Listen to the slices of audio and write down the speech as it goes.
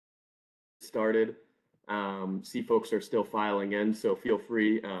started. See folks are still filing in, so feel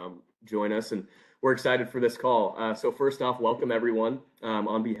free, join us. And we're excited for this call. So first off, welcome everyone.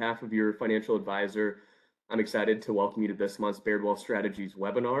 On behalf of your financial advisor, I'm excited to welcome you to this month's Baird Wealth Strategies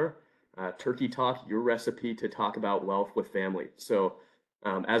webinar, Turkey Talk, your recipe to talk about wealth with family. So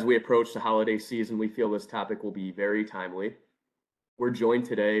as we approach the holiday season, we feel this topic will be very timely. We're joined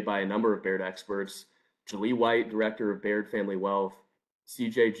today by a number of Baird experts: Julie White, Director of Baird Family Wealth;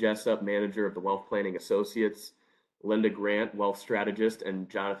 CJ Jessup, Manager of the Wealth Planning Associates; Linda Grant, Wealth Strategist; and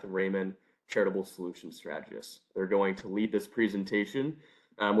Jonathan Raymond, Charitable Solutions Strategist. They're going to lead this presentation,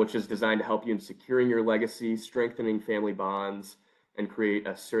 which is designed to help you in securing your legacy, strengthening family bonds, and create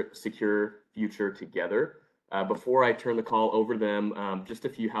a secure future together. Before I turn the call over to them, just a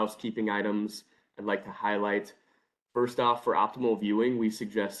few housekeeping items I'd like to highlight. First off, for optimal viewing, we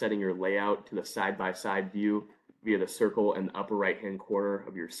suggest setting your layout to the side-by-side view via the circle in the upper right-hand corner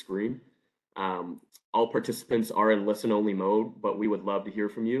of your screen. All participants are in listen-only mode, but we would love to hear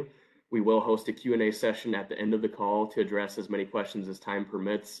from you. We will host a Q&A session at the end of the call to address as many questions as time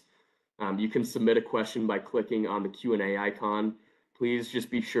permits. You can submit a question by clicking on the Q&A icon. Please just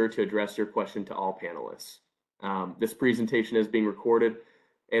be sure to address your question to all panelists. This presentation is being recorded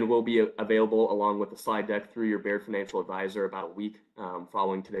and will be available along with the slide deck through your Baird Financial Advisor about a week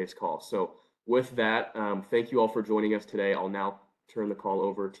following today's call. So with that, thank you all for joining us today. I'll now turn the call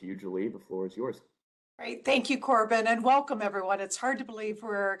over to you, Julie. The floor is yours. Great. Thank you, Corbin, and welcome everyone. It's hard to believe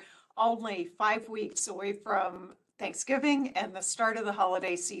we're only 5 weeks away from Thanksgiving and the start of the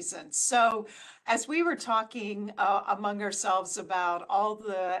holiday season. So as we were talking among ourselves about all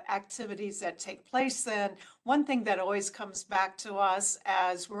the activities that take place then, one thing that always comes back to us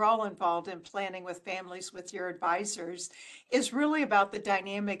as we're all involved in planning with families with your advisors is really about the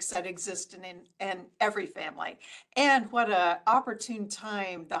dynamics that exist in every family. And what an opportune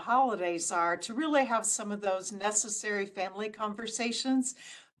time the holidays are to really have some of those necessary family conversations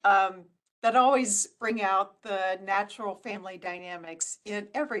that always bring out the natural family dynamics in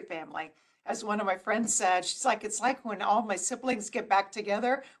every family. As one of my friends said, she's like, it's like when all my siblings get back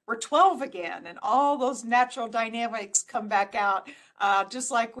together, we're 12 again, and all those natural dynamics come back out,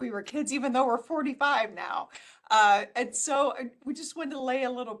 just like we were kids, even though we're 45 now. And so we just wanted to lay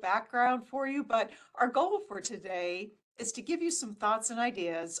a little background for you, but our goal for today is to give you some thoughts and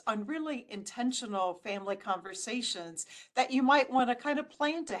ideas on really intentional family conversations that you might want to kind of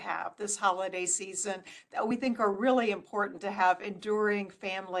plan to have this holiday season that we think are really important to have enduring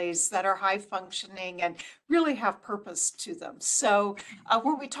families that are high functioning and really have purpose to them. So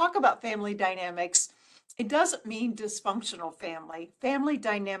when we talk about family dynamics, it doesn't mean dysfunctional family. Family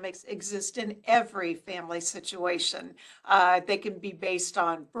dynamics exist in every family situation. They can be based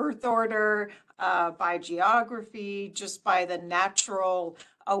on birth order, by geography, just by the natural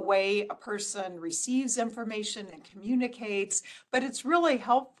way a person receives information and communicates. But it's really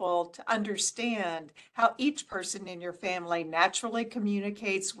helpful to understand how each person in your family naturally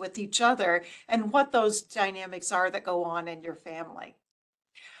communicates with each other and what those dynamics are that go on in your family.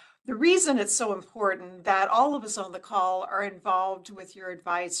 The reason it's so important that all of us on the call are involved with your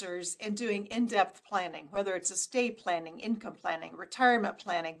advisors in doing in-depth planning, whether it's estate planning, income planning, retirement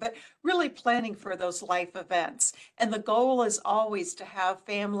planning, but really planning for those life events. And the goal is always to have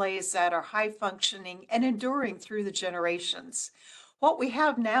families that are high functioning and enduring through the generations. What we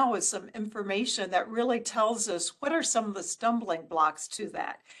have now is some information that really tells us what are some of the stumbling blocks to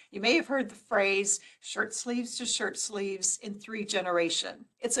that. You may have heard the phrase shirt sleeves to shirt sleeves in 3 generations.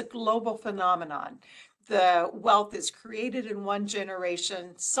 It's a global phenomenon. The wealth is created in one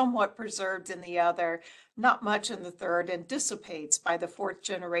generation, somewhat preserved in the other, not much in the third, and dissipates by the 4th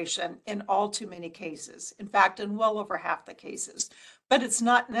generation in all too many cases. In fact, in well over half the cases. But it's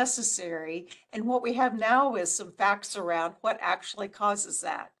not necessary. And what we have now is some facts around what actually causes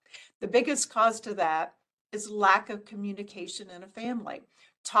that. The biggest cause to that is lack of communication in a family.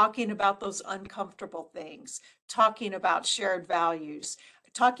 Talking about those uncomfortable things, talking about shared values,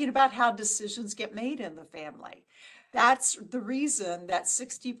 talking about how decisions get made in the family. That's the reason that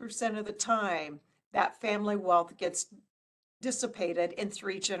 60% of the time that family wealth gets dissipated in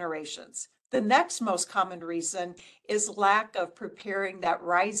 3 generations. The next most common reason is lack of preparing that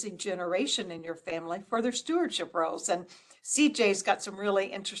rising generation in your family for their stewardship roles. And CJ's got some really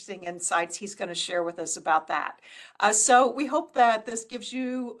interesting insights he's going to share with us about that. So we hope that this gives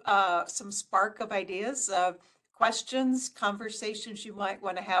you some spark of ideas of questions, conversations you might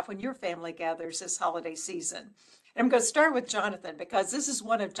want to have when your family gathers this holiday season. And I'm going to start with Jonathan because this is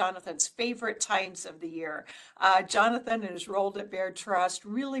one of Jonathan's favorite times of the year. Jonathan, in his role at Baird Trust,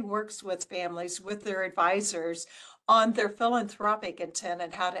 really works with families, with their advisors on their philanthropic intent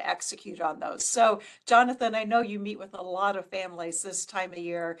and how to execute on those. So, Jonathan, I know you meet with a lot of families this time of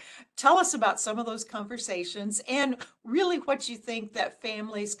year. Tell us about some of those conversations and really what you think that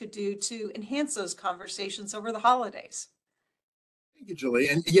families could do to enhance those conversations over the holidays. Thank you, Julie.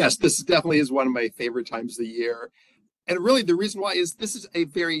 And yes, this definitely is one of my favorite times of the year. And really, the reason why is this is a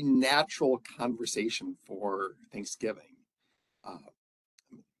very natural conversation for Thanksgiving. Uh,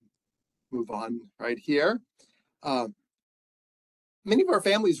 Move on right here. Uh, Many of our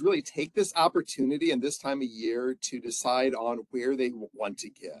families really take this opportunity and this time of year to decide on where they want to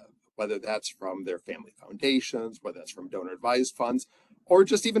give, whether that's from their family foundations, whether that's from donor advised funds, or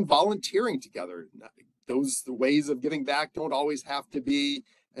just even volunteering together. Those ways of giving back don't always have to be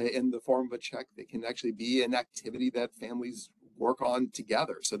in the form of a check. They can actually be an activity that families work on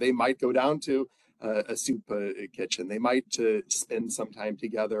together. So they might go down to a soup kitchen. They might spend some time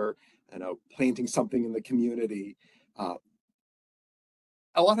together, planting something in the community.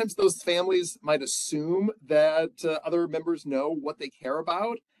 A lot of times those families might assume that other members know what they care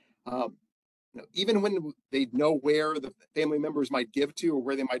about. Even when they know where the family members might give to or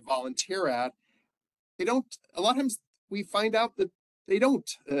where they might volunteer at, they don't. A lot of times we find out that they don't.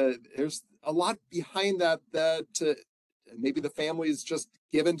 There's a lot behind that maybe the family is just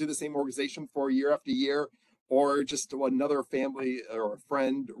given to the same organization for year after year, or just another family or a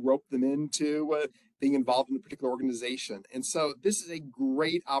friend roped them into being involved in a particular organization. And so this is a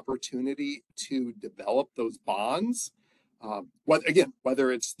great opportunity to develop those bonds.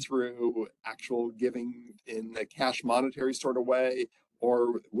 Whether it's through actual giving in a cash monetary sort of way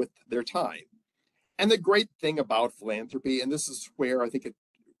or with their time. And the great thing about philanthropy, and this is where I think it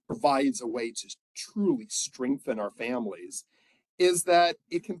provides a way to truly strengthen our families, is that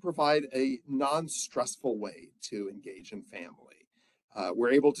it can provide a non-stressful way to engage in family.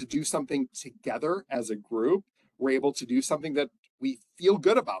 We're able to do something together as a group. We're able to do something that we feel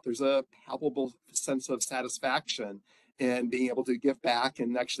good about. There's a palpable sense of satisfaction in being able to give back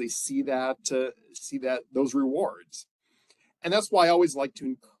and actually see those rewards. And that's why I always like to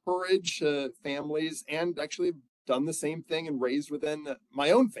encourage families, and actually done the same thing and raised within my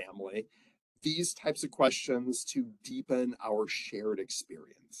own family, these types of questions to deepen our shared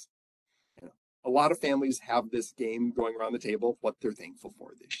experience. A lot of families have this game going around the table of what they're thankful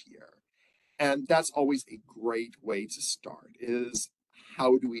for this year. And that's always a great way to start, is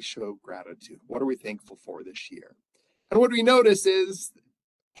how do we show gratitude? What are we thankful for this year? And what we notice is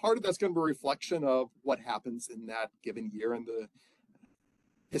part of that's going to be a reflection of what happens in that given year and the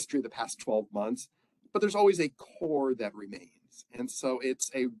history of the past 12 months. But there's always a core that remains. And so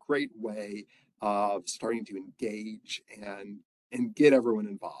it's a great way of starting to engage and get everyone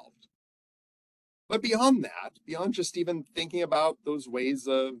involved. But beyond that, beyond just even thinking about those ways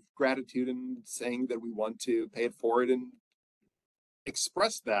of gratitude and saying that we want to pay it forward and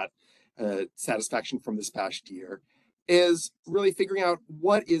express that satisfaction from this past year, is really figuring out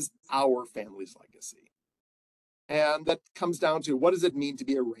what is our family's legacy. And that comes down to, what does it mean to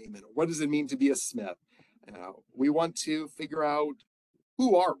be a Raymond? What does it mean to be a Smith? We want to figure out,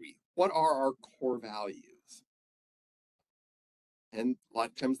 who are we? What are our core values? And a lot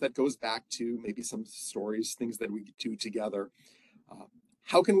of times that goes back to maybe some stories, things that we do together.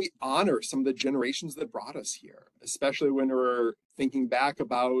 How can we honor some of the generations that brought us here, especially when we're thinking back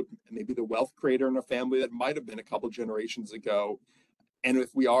about maybe the wealth creator in a family that might have been a couple generations ago? And if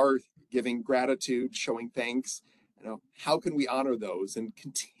we are giving gratitude, showing thanks, how can we honor those and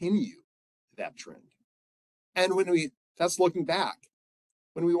continue that trend? And that's looking back.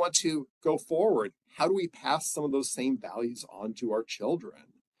 When we want to go forward, how do we pass some of those same values on to our children?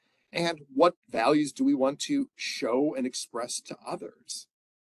 And what values do we want to show and express to others?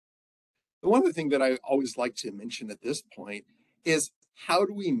 One other thing that I always like to mention at this point is, how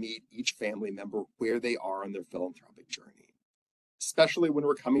do we meet each family member where they are on their philanthropic journey? Especially when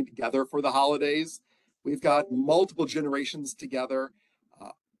we're coming together for the holidays. We've got multiple generations together.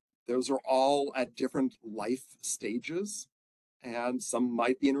 Those are all at different life stages. And some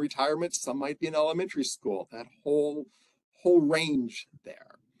might be in retirement, some might be in elementary school, that whole range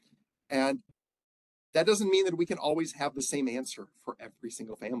there. And that doesn't mean that we can always have the same answer for every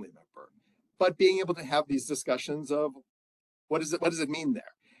single family member, but being able to have these discussions of what does it mean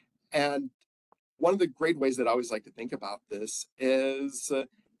there? And one of the great ways that I always like to think about this is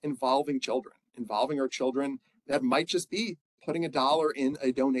involving our children. That might just be putting $1 in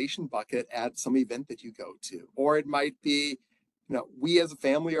a donation bucket at some event that you go to, or it might be, we as a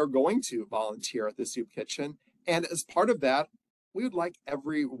family are going to volunteer at the soup kitchen. And as part of that, we would like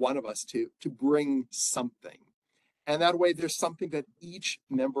every one of us to bring something. And that way there's something that each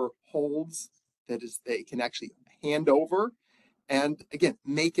member holds that is they can actually hand over, and again,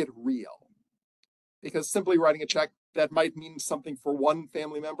 make it real. Because simply writing a check that might mean something for one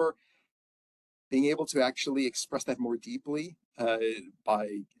family member, being able to actually express that more deeply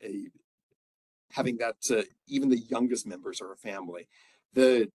by having that even the youngest members of a family,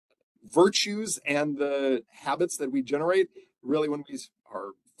 the virtues and the habits that we generate, really when we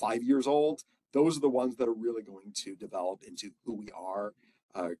are 5 years old, those are the ones that are really going to develop into who we are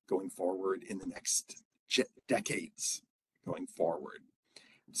going forward in the next decades going forward.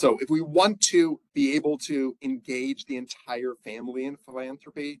 So if we want to be able to engage the entire family in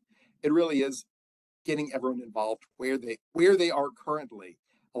philanthropy, it really is getting everyone involved where they are currently.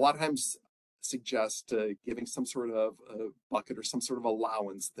 A lot of times suggest giving some sort of a bucket or some sort of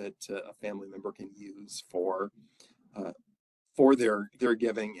allowance that a family member can use for their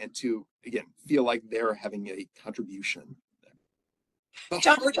giving, and to again feel like they're having a contribution.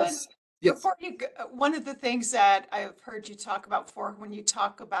 Jonathan, Yes. before you go, one of the things that I've heard you talk about before when you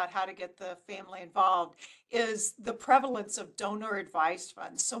talk about how to get the family involved is the prevalence of donor advised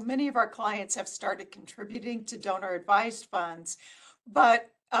funds. So many of our clients have started contributing to donor advised funds, but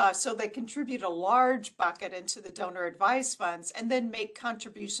so they contribute a large bucket into the donor advised funds and then make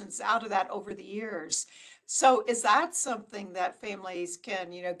contributions out of that over the years. So is that something that families can,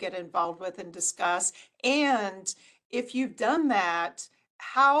 get involved with and discuss? And if you've done that,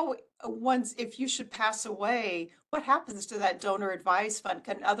 how once if you should pass away, what happens to that donor advised fund?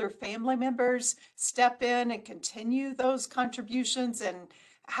 Can other family members step in and continue those contributions? And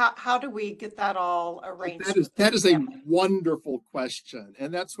how do we get that all arranged? That is a wonderful question.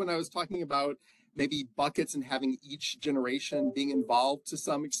 And that's when I was talking about maybe buckets and having each generation being involved to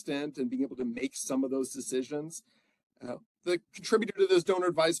some extent and being able to make some of those decisions. The contributor to those donor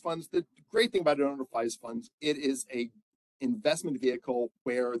advised funds, the great thing about donor advised funds, it is a investment vehicle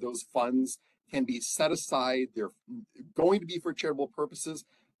where those funds can be set aside. They're going to be for charitable purposes,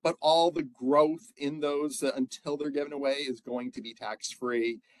 but all the growth in those until they're given away is going to be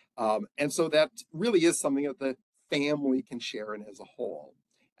tax-free. And so that really is something that the family can share in as a whole.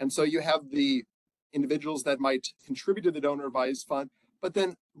 And so you have the individuals that might contribute to the donor advised fund, but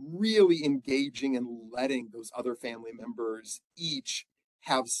then really engaging and letting those other family members each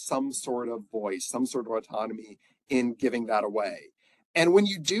have some sort of voice, some sort of autonomy in giving that away. And when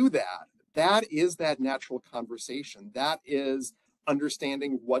you do that, that is that natural conversation. That is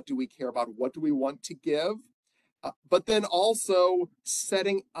understanding, what do we care about? What do we want to give? But then also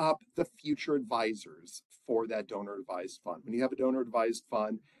setting up the future advisors for that donor advised fund. When you have a donor advised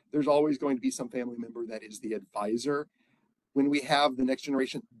fund, there's always going to be some family member that is the advisor. When we have the next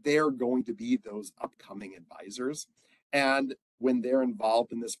generation, they're going to be those upcoming advisors. And when they're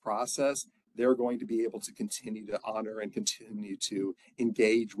involved in this process, they're going to be able to continue to honor and continue to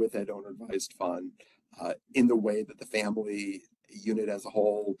engage with that donor advised fund in the way that the family unit as a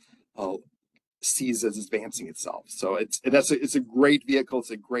whole sees as advancing itself. So it's a great vehicle.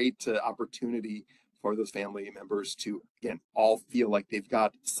 It's a great opportunity for those family members to, again, all feel like they've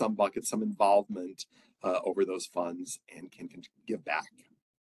got some bucket, some involvement over those funds and can give back.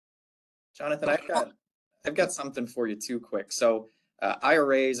 Jonathan, I've got something for you too quick. So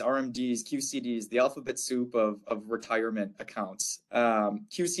IRAs, RMDs, QCDs, the alphabet soup of retirement accounts.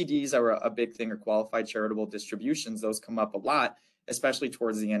 QCDs are a big thing, or qualified charitable distributions. Those come up a lot, especially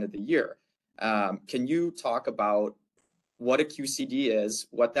towards the end of the year. Can you talk about what a QCD is,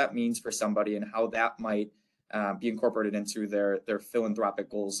 what that means for somebody, and how that might be incorporated into their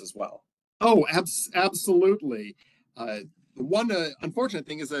philanthropic goals as well? Oh, absolutely. The one unfortunate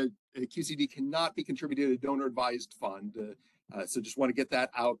thing is a QCD cannot be contributed to a donor advised fund. So just want to get that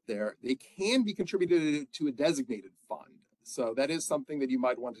out there. They can be contributed to a designated fund. So that is something that you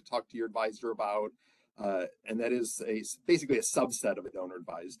might want to talk to your advisor about. And that is basically a subset of a donor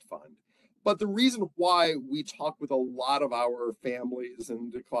advised fund. But the reason why we talk with a lot of our families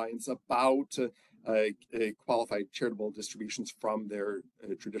and clients about qualified charitable distributions from their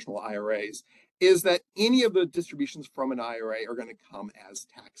traditional IRAs is that any of the distributions from an IRA are going to come as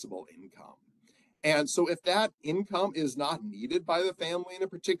taxable income. And so if that income is not needed by the family in a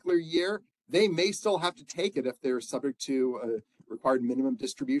particular year, they may still have to take it if they're subject to required minimum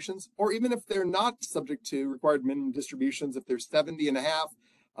distributions, or even if they're not subject to required minimum distributions, if they're 70 and a half,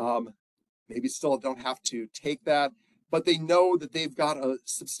 maybe still don't have to take that, but they know that they've got a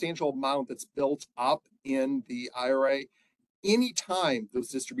substantial amount that's built up in the IRA. Anytime those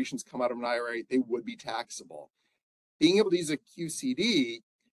distributions come out of an IRA, they would be taxable. Being able to use a QCD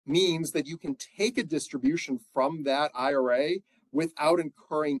means that you can take a distribution from that IRA without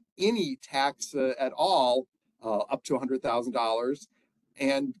incurring any tax at all, up to $100,000.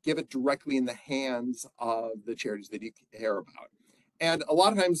 and give it directly in the hands of the charities that you care about. And a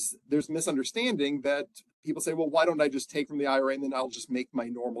lot of times there's misunderstanding that people say, well, why don't I just take from the IRA and then I'll just make my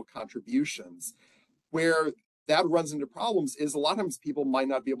normal contributions? Where that runs into problems is a lot of times people might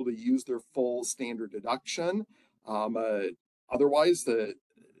not be able to use their full standard deduction. Otherwise,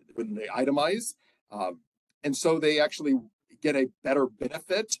 when they itemize. And so they actually get a better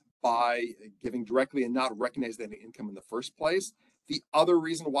benefit by giving directly and not recognizing that income in the first place. The other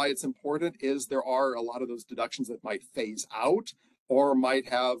reason why it's important is there are a lot of those deductions that might phase out or might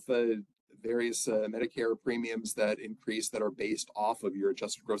have various Medicare premiums that increase that are based off of your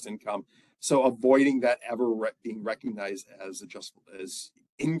adjusted gross income. So avoiding that ever being recognized as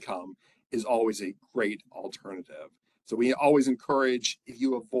income is always a great alternative. So we always encourage, if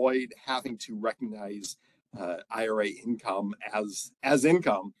you avoid having to recognize IRA income as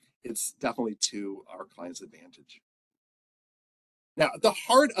income, it's definitely to our clients' advantage. Now, at the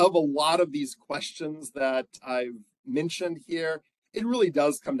heart of a lot of these questions that I've mentioned here, it really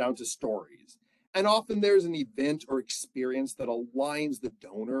does come down to stories. And often there's an event or experience that aligns the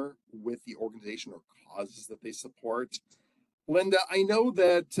donor with the organization or causes that they support. Linda, I know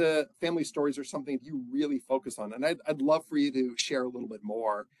that family stories are something that you really focus on, and I'd love for you to share a little bit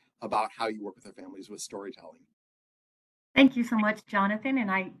more about how you work with their families with storytelling. Thank you so much, Jonathan.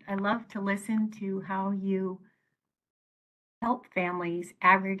 And I love to listen to how you help families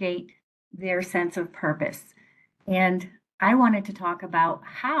aggregate their sense of purpose. And I wanted to talk about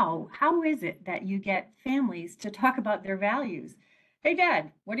how is it that you get families to talk about their values? Hey,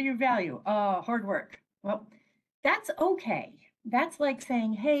 Dad, what do you value? Hard work. Well, that's okay. That's like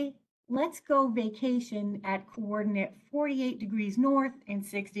saying, hey, let's go vacation at coordinate 48 degrees north and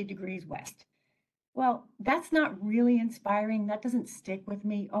 60 degrees west. Well, that's not really inspiring. That doesn't stick with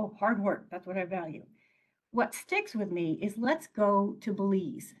me. Oh, hard work. That's what I value. What sticks with me is let's go to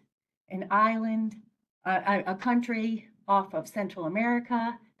Belize, an island, a country off of Central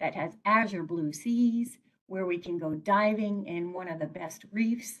America that has azure blue seas, where we can go diving in one of the best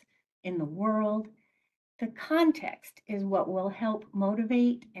reefs in the world. The context is what will help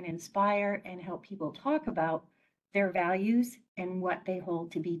motivate and inspire and help people talk about their values and what they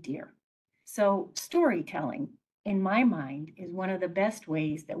hold to be dear. So, storytelling, in my mind, is one of the best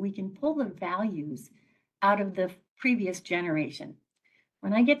ways that we can pull the values out of the previous generation.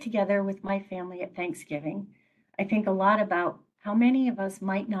 When I get together with my family at Thanksgiving, I think a lot about how many of us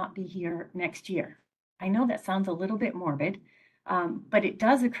might not be here next year. I know that sounds a little bit morbid, but it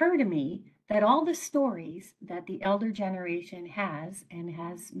does occur to me that all the stories that the elder generation has and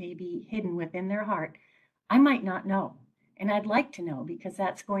has maybe hidden within their heart, I might not know. And I'd like to know because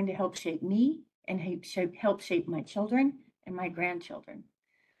that's going to help shape me and help shape my children and my grandchildren.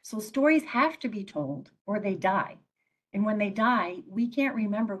 So stories have to be told or they die. And when they die, we can't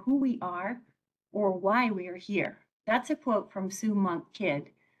remember who we are or why we are here. That's a quote from Sue Monk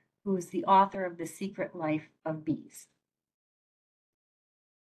Kidd, who is the author of The Secret Life of Bees.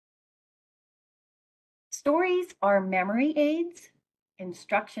 Stories are memory aids,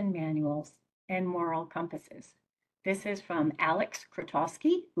 instruction manuals, and moral compasses. This is from Alex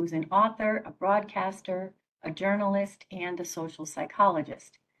Krotowski, who's an author, a broadcaster, a journalist, and a social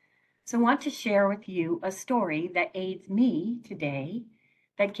psychologist. So I want to share with you a story that aids me today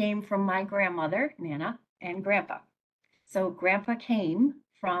that came from my grandmother, Nana, and Grandpa. So Grandpa came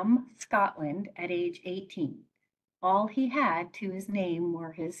from Scotland at age 18. All he had to his name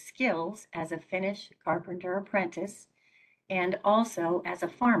were his skills as a Finnish carpenter apprentice and also as a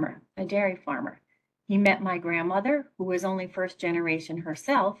farmer, a dairy farmer. He met my grandmother, who was only first generation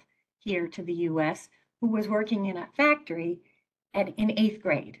herself, here to the US, who was working in a factory in 8th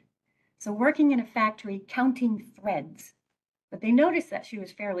grade. So working in a factory, counting threads. But they noticed that she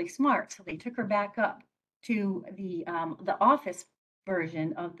was fairly smart, so they took her back up to the office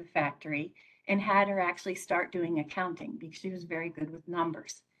version of the factory and had her actually start doing accounting because she was very good with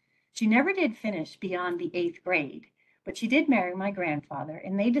numbers. She never did finish beyond the 8th grade, but she did marry my grandfather,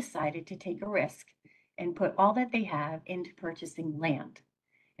 and they decided to take a risk and put all that they have into purchasing land.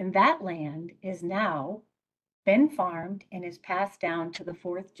 And that land is now been farmed and is passed down to the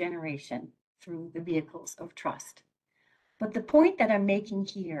 4th generation through the vehicles of trust. But the point that I'm making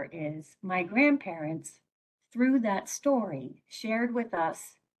here is my grandparents, through that story, shared with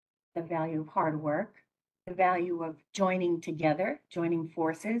us the value of hard work, the value of joining together, joining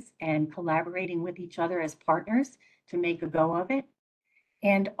forces, and collaborating with each other as partners to make a go of it,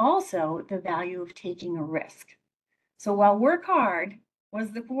 and also the value of taking a risk. So while work hard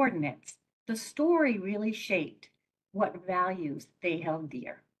was the coordinates, the story really shaped what values they held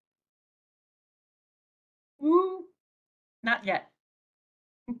dear. Ooh, not yet.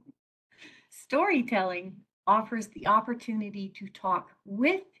 Storytelling offers the opportunity to talk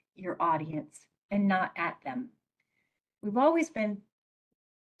with your audience and not at them. We've always been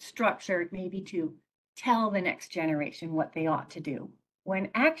structured maybe to tell the next generation what they ought to do, when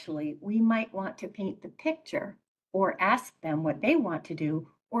actually we might want to paint the picture or ask them what they want to do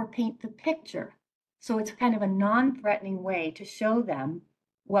or paint the picture. So it's kind of a non-threatening way to show them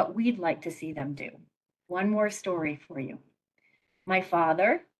what we'd like to see them do. One more story for you. My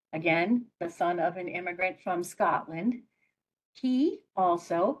father, again, the son of an immigrant from Scotland, he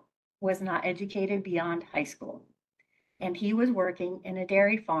also was not educated beyond high school. And he was working in a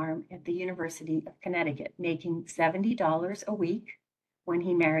dairy farm at the University of Connecticut, making $70 a week when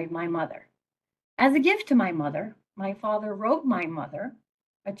he married my mother. As a gift to my mother, my father wrote my mother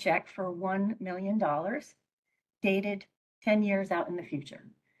a check for $1 million, dated 10 years out in the future.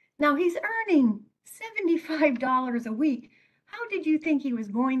 Now he's earning $75 a week. How did you think he was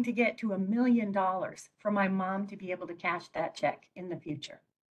going to get to $1 million for my mom to be able to cash that check in the future?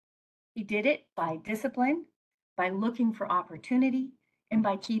 He did it by discipline, by looking for opportunity, and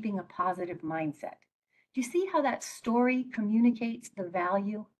by keeping a positive mindset. Do you see how that story communicates the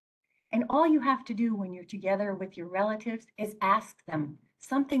value? And all you have to do when you're together with your relatives is ask them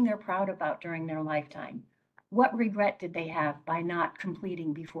something they're proud about during their lifetime. What regret did they have by not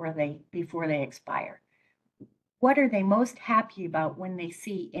completing before they expire? What are they most happy about when they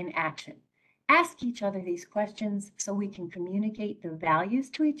see in action? Ask each other these questions so we can communicate the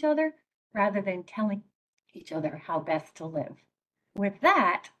values to each other rather than telling each other how best to live. With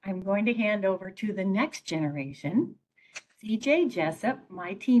that, I'm going to hand over to the next generation, CJ Jessup,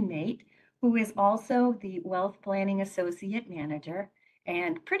 my teammate, who is also the Wealth Planning Associate Manager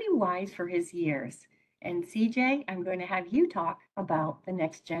and pretty wise for his years. And CJ, I'm going to have you talk about the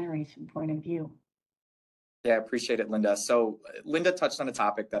next generation point of view. Yeah, I appreciate it, Linda. So Linda touched on a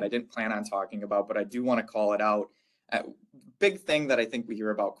topic that I didn't plan on talking about, but I do want to call it out. Big thing that I think we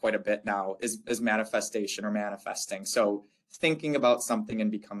hear about quite a bit now is manifestation or manifesting. So thinking about something and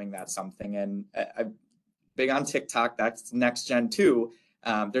becoming that something. And I'm big on TikTok. That's next gen too.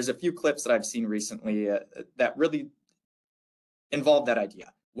 There's a few clips that I've seen recently that really involve that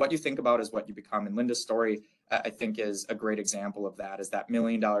idea. What you think about is what you become. And Linda's story, I think, is a great example of that, is that $1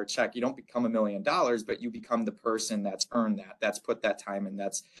 million check. You don't become $1 million, but you become the person that's earned that, that's put that time in,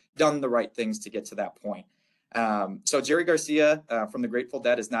 that's done the right things to get to that point. So Jerry Garcia from the Grateful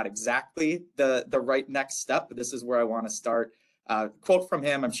Dead is not exactly the right next step, but this is where I want to start. Quote from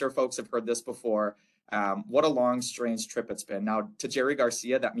him, I'm sure folks have heard this before. What a long, strange trip it's been. Now, to Jerry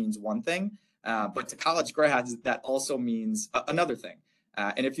Garcia, that means one thing, but to college grads, that also means another thing.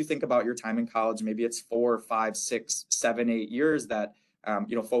 And if you think about your time in college, maybe it's 4, 5, 6, 7, 8 years that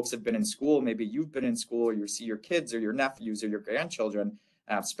folks have been in school. Maybe you've been in school, or you see your kids or your nephews or your grandchildren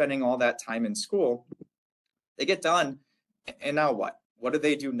spending all that time in school. They get done, and now what? What do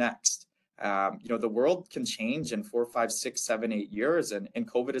they do next? The world can change in 4, 5, 6, 7, 8 years, and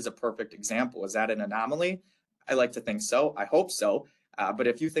COVID is a perfect example. Is that an anomaly? I like to think so. I hope so. But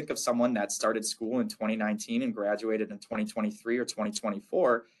if you think of someone that started school in 2019 and graduated in 2023 or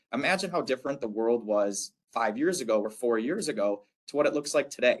 2024, imagine how different the world was 5 years ago or 4 years ago to what it looks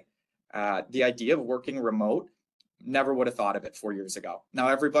like today. The idea of working remote, never would have thought of it 4 years ago. Now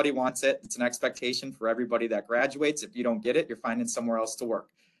everybody wants it. It's an expectation for everybody that graduates. If you don't get it, you're finding somewhere else to work,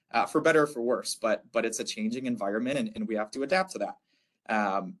 for better or for worse. But it's a changing environment, and we have to adapt to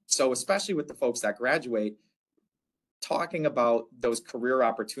that. So especially with the folks that graduate, talking about those career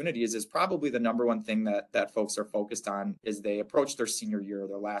opportunities is probably the number one thing that folks are focused on as they approach their senior year or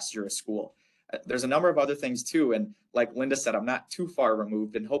their last year of school. There's a number of other things too. And like Linda said, I'm not too far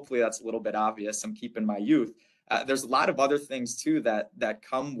removed, and hopefully that's a little bit obvious. I'm keeping my youth. There's a lot of other things too that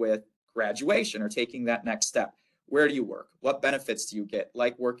come with graduation or taking that next step. Where do you work? What benefits do you get?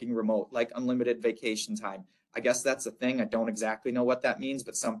 Like working remote, like unlimited vacation time. I guess that's a thing. I don't exactly know what that means,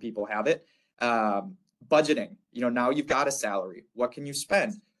 but some people have it. Budgeting, now you've got a salary. What can you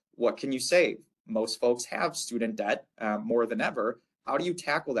spend? What can you save? Most folks have student debt more than ever. How do you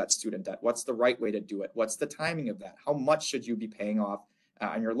tackle that student debt? What's the right way to do it? What's the timing of that? How much should you be paying off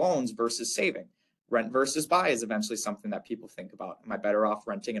on your loans versus saving? Rent versus buy is eventually something that people think about. Am I better off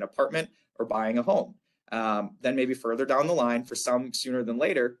renting an apartment or buying a home? Then maybe further down the line, for some sooner than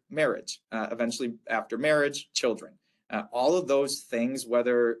later, marriage. Eventually after marriage, children. All of those things,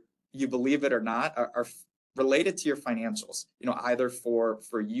 whether you believe it or not, are related to your financials, either for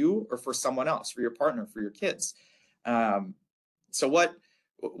you or for someone else, for your partner, for your kids. So what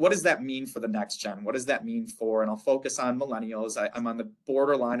does that mean for the next gen? What does that mean for, and I'll focus on millennials. I'm on the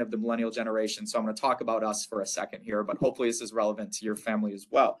borderline of the millennial generation, so I'm going to talk about us for a second here, but hopefully this is relevant to your family as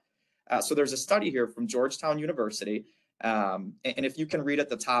well. So there's a study here from Georgetown University, and if you can read at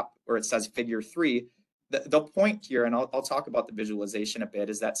the top where it says figure 3, the point here, and I'll talk about the visualization a bit,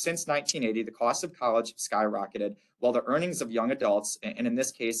 is that since 1980, the cost of college skyrocketed while the earnings of young adults, and in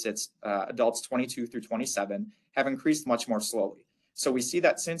this case, it's adults 22 through 27, have increased much more slowly. So we see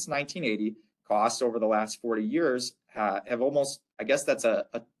that since 1980, costs over the last 40 years have almost, I guess that's a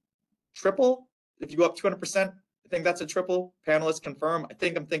triple. If you go up 200%, I think that's a triple. Panelists confirm. I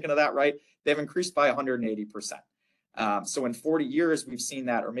think I'm thinking of that right. They've increased by 180%. So in 40 years, we've seen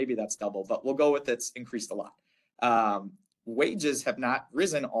that, or maybe that's double, but we'll go with it's increased a lot. Wages have not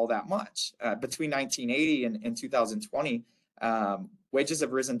risen all that much. Between 1980 and 2020, wages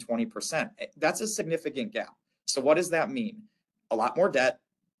have risen 20%. That's a significant gap. So what does that mean? A lot more debt,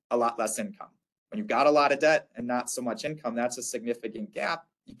 a lot less income. When you've got a lot of debt and not so much income, that's a significant gap.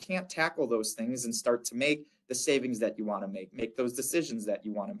 You can't tackle those things and start to make the savings that you want to make those decisions that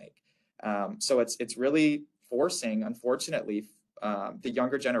you want to make. So it's really forcing, unfortunately, the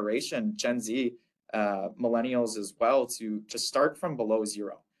younger generation, Gen Z, millennials as well, to start from below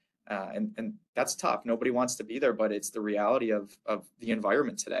zero. And that's tough. Nobody wants to be there, but it's the reality of the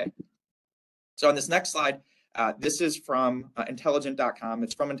environment today. So on this next slide, this is from intelligent.com.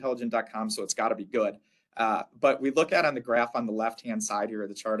 It's from intelligent.com, so it's got to be good. But we look at on the graph on the left-hand side here,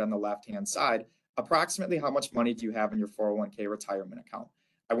 the chart on the left-hand side, approximately how much money do you have in your 401k retirement account?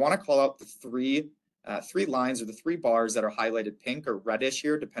 I want to call out the three lines or the 3 bars that are highlighted pink or reddish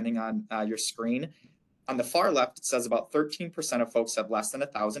here, depending on your screen. On the far left, it says about 13% of folks have less than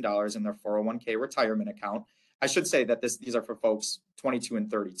 $1,000 in their 401k retirement account. I should say that these are for folks 22 and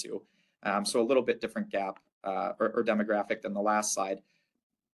 32. So a little bit different gap or demographic than the last slide.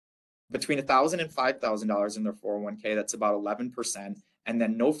 Between $1,000 and $5,000 in their 401k, that's about 11%. And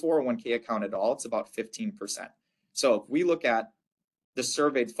then no 401k account at all, it's about 15%. So if we look at the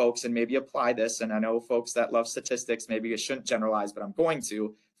surveyed folks and maybe apply this, and I know folks that love statistics, maybe I shouldn't generalize, but I'm going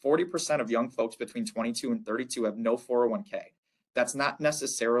to, 40% of young folks between 22 and 32 have no 401k. That's not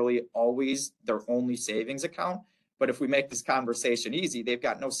necessarily always their only savings account, but if we make this conversation easy, they've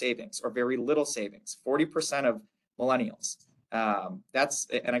got no savings or very little savings. 40% of millennials. That's,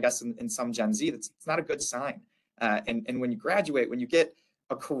 and I guess in some Gen Z, it's not a good sign. And when you graduate, when you get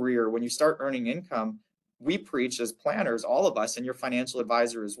a career, when you start earning income, we preach as planners, all of us, and your financial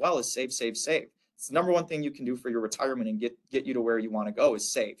advisor as well, is save, save, save. It's the number one thing you can do for your retirement and get you to where you want to go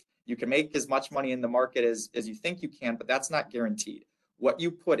is save. You can make as much money in the market as you think you can, but that's not guaranteed. What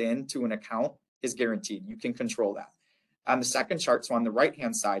you put into an account is guaranteed. You can control that. On the second chart, so on the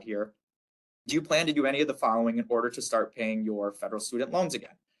right-hand side here, do you plan to do any of the following in order to start paying your federal student loans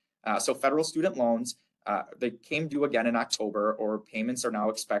again? So federal student loans, they came due again in October, or payments are now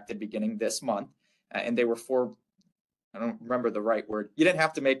expected beginning this month. And they were for, I don't remember the right word. You didn't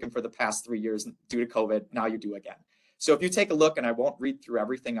have to make them for the past 3 years due to COVID. Now you do again. So if you take a look, and I won't read through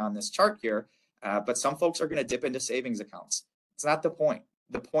everything on this chart here, but some folks are going to dip into savings accounts. It's not the point.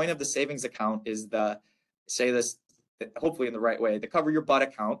 The point of the savings account is say this hopefully in the right way, the cover your butt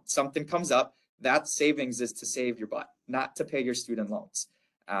account. Something comes up, that savings is to save your butt, not to pay your student loans.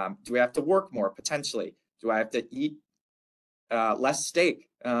 Do I have to work more? Potentially. Do I have to eat less steak,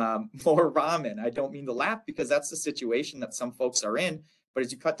 more ramen? I don't mean to laugh because that's the situation that some folks are in. But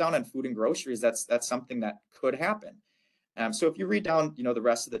as you cut down on food and groceries, that's something that could happen. So if you read down, the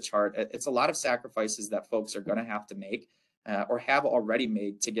rest of the chart, it's a lot of sacrifices that folks are going to have to make or have already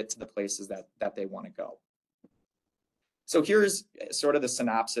made to get to the places that they want to go. So here's sort of the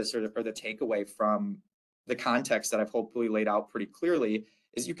synopsis or the takeaway from the context that I've hopefully laid out pretty clearly.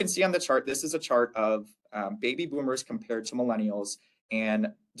 Is you can see on the chart, this is a chart of baby boomers compared to millennials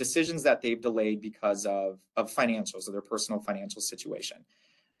and decisions that they've delayed because of financials or their personal financial situation.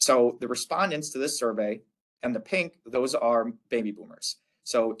 So the respondents to this survey, and the pink, those are baby boomers.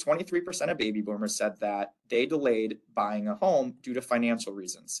 So 23% of baby boomers said that they delayed buying a home due to financial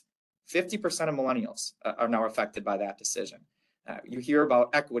reasons. 50% of millennials are now affected by that decision. You hear about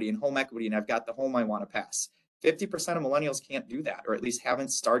equity and home equity, and I've got the home I want to pass. 50% of millennials can't do that, or at least haven't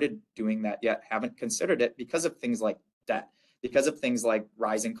started doing that yet, haven't considered it because of things like debt, because of things like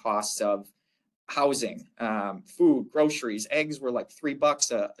rising costs of housing, food, groceries. Eggs were like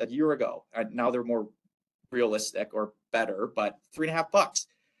 $3 a year ago. Now they're more realistic or better, but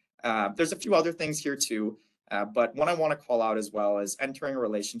 $3.50. There's a few other things here too, but one I want to call out as well is entering a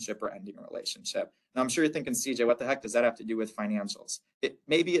relationship or ending a relationship. Now I'm sure you're thinking, CJ, what the heck does that have to do with financials?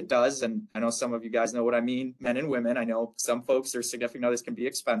 Maybe it does, and I know some of you guys know what I mean, men and women. I know some folks, their significant others can be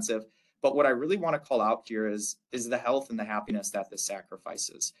expensive, but what I really want to call out here is the health and the happiness that this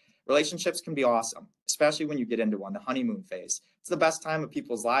sacrifices. Relationships can be awesome, especially when you get into one, the honeymoon phase. it's the best time of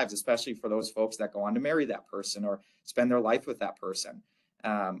people's lives, especially for those folks that go on to marry that person or spend their life with that person.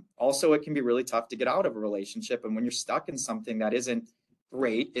 Also, it can be really tough to get out of a relationship. And when you're stuck in something that isn't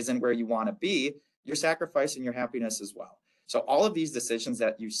great, isn't where you want to be, you're sacrificing your happiness as well. So all of these decisions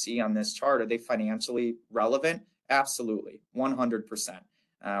that you see on this chart, are they financially relevant? Absolutely, 100%.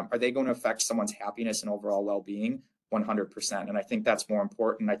 Are they going to affect someone's happiness and overall well-being? 100%. And I think that's more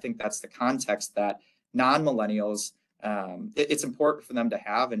important. I think that's the context that non-millennials, it's important for them to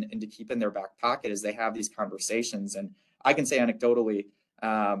have and to keep in their back pocket as they have these conversations. And I can say anecdotally,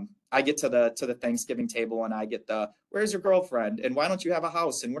 I get to the Thanksgiving table and I get where's your girlfriend? And why don't you have a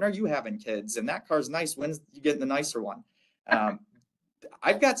house? And when are you having kids? And that car's nice. When's you getting the nicer one?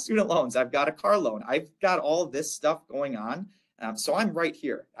 I've got student loans. I've got a car loan. I've got all this stuff going on. So I'm right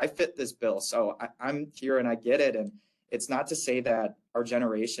here. I fit this bill. So I'm here and I get it. And it's not to say that our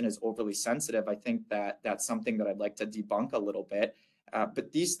generation is overly sensitive. I think that that's something that I'd like to debunk a little bit.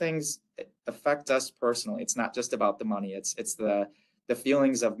 But these things affect us personally. It's not just about the money. It's the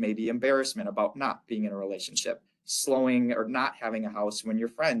feelings of maybe embarrassment about not being in a relationship, slowing or not having a house when your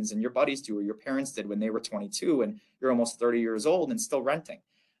friends and your buddies do, or your parents did when they were 22 and you're almost 30 years old and still renting.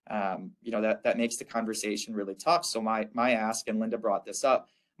 That makes the conversation really tough. So my ask, and Linda brought this up,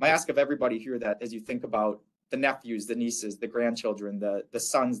 my ask of everybody here, that as you think about the nephews, the nieces, the grandchildren, the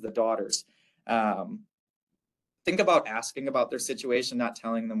sons, the daughters, think about asking about their situation, not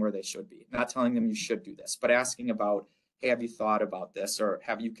telling them where they should be, not telling them you should do this, but asking about, hey, have you thought about this? Or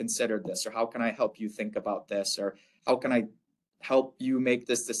have you considered this? Or how can I help you think about this? Or how can I help you make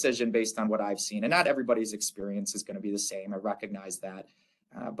this decision based on what I've seen? And not everybody's experience is going to be the same. I recognize that.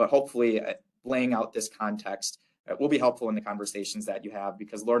 But hopefully laying out this context will be helpful in the conversations that you have,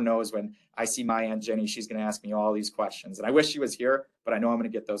 because Lord knows when I see my Aunt Jenny, she's going to ask me all these questions. And I wish she was here, but I know I'm going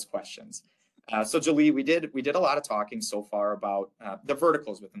to get those questions. So Jolie, we did a lot of talking so far about the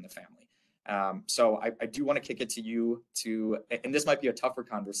verticals within the family. So I do want to kick it to you and this might be a tougher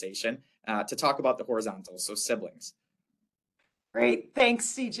conversation, to talk about the horizontals, so siblings. Great, thanks,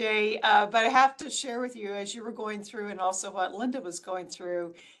 CJ. But I have to share with you, as you were going through and also what Linda was going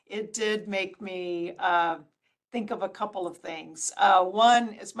through, it did make me think of a couple of things.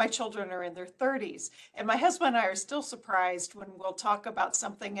 One is my children are in their 30s, and my husband and I are still surprised when we'll talk about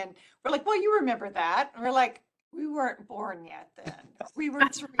something and we're like, well, you remember that? And we're like, we weren't born yet then. We were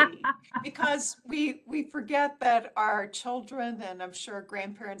 3, because we forget that our children, and I'm sure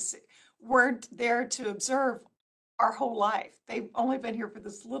grandparents, weren't there to observe our whole life. They've only been here for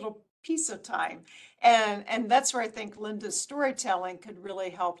this little piece of time. And that's where I think Linda's storytelling could really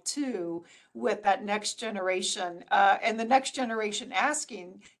help too, with that next generation, and the next generation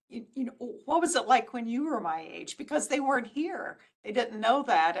asking, you know, what was it like when you were my age? Because they weren't here. They didn't know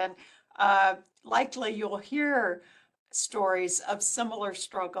that. And likely you'll hear stories of similar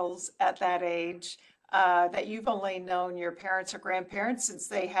struggles at that age, that you've only known your parents or grandparents since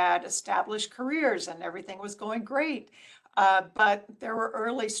they had established careers and everything was going great. But there were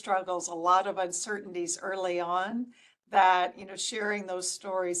early struggles, a lot of uncertainties early on, that, you know, sharing those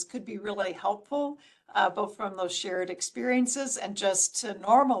stories could be really helpful, both from those shared experiences and just to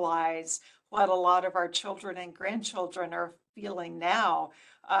normalize what a lot of our children and grandchildren are feeling now.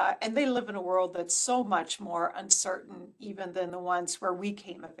 And they live in a world that's so much more uncertain even than the ones where we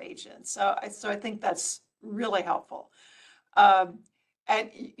came of age in. So I think that's really helpful. And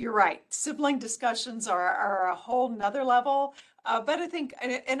you're right, sibling discussions are a whole nother level. But I think,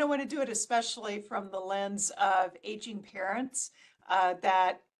 and I want to do it especially from the lens of aging parents,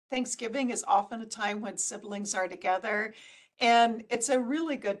 that Thanksgiving is often a time when siblings are together. And it's a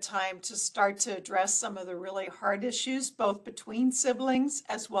really good time to start to address some of the really hard issues, both between siblings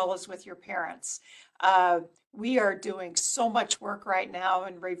as well as with your parents. We are doing so much work right now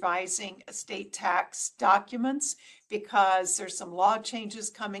in revising estate tax documents, because there's some law changes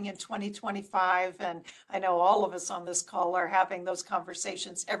coming in 2025. And I know all of us on this call are having those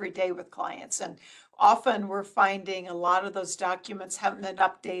conversations every day with clients. And often we're finding a lot of those documents haven't been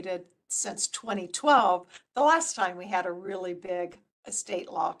updated since 2012, the last time we had a really big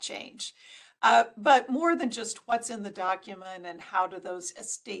estate law change. But more than just what's in the document and how do those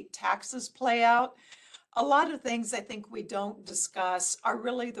estate taxes play out, a lot of things I think we don't discuss are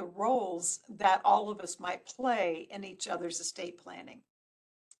really the roles that all of us might play in each other's estate planning.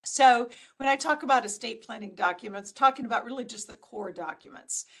 So when I talk about estate planning documents, talking about really just the core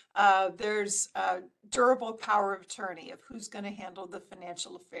documents, there's durable power of attorney of who's going to handle the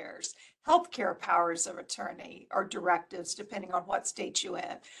financial affairs, healthcare powers of attorney or directives, depending on what state you're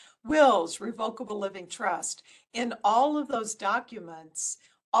in, wills, revocable living trust. In all of those documents,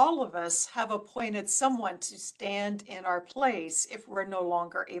 all of us have appointed someone to stand in our place if we're no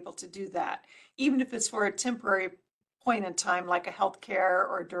longer able to do that, even if it's for a temporary point in time, like a healthcare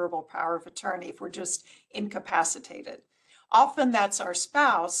or a durable power of attorney, if we're just incapacitated. Often that's our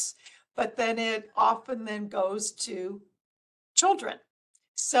spouse, but then it often then goes to children.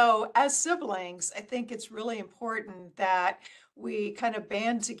 So as siblings, I think it's really important that we kind of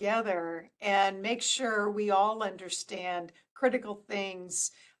band together and make sure we all understand critical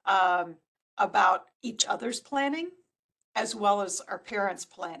things about each other's planning as well as our parents'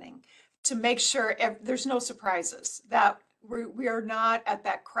 planning to make sure there's no surprises, that we are not at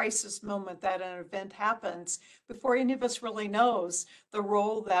that crisis moment that an event happens before any of us really knows the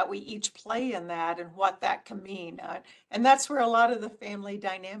role that we each play in that and what that can mean. And that's where a lot of the family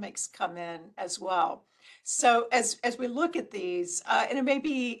dynamics come in as well. So as we look at these, and it may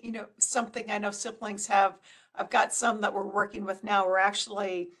be, something I know siblings have, I've got some that we're working with now. We're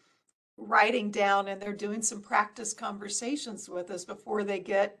actually writing down and they're doing some practice conversations with us before they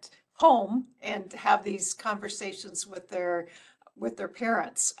get home and have these conversations with their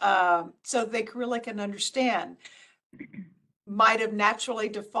parents, so they really can understand. Might have naturally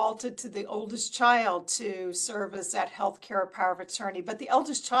defaulted to the oldest child to serve as that healthcare power of attorney, but the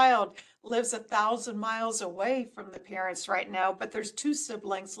eldest child lives 1,000 miles away from the parents right now, but there's two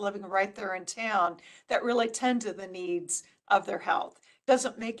siblings living right there in town that really tend to the needs of their health.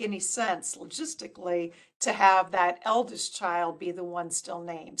 Doesn't make any sense logistically to have that eldest child be the one still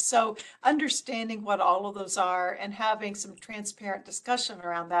named. So understanding what all of those are and having some transparent discussion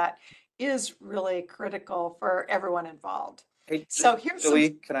around that is really critical for everyone involved. Hey, So here's some,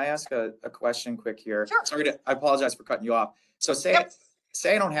 Julie, can I ask a question quick here? Sure. I apologize for cutting you off. So Yep.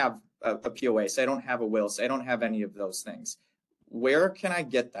 say I don't have a POA, say I don't have a will, say I don't have any of those things. Where can I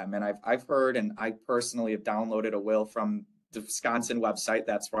get them? And I've heard, and I personally have downloaded a will from the Wisconsin website.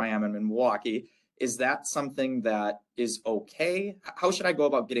 That's where I am. I'm in Milwaukee. Is that something that is okay? How should I go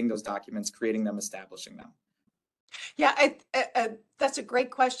about getting those documents, creating them, establishing them? Yeah, that's a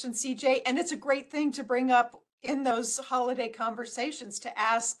great question, CJ, and it's a great thing to bring up in those holiday conversations to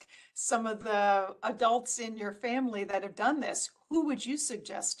ask some of the adults in your family that have done this, who would you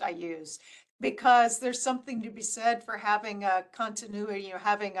suggest I use? Because there's something to be said for having a continuity,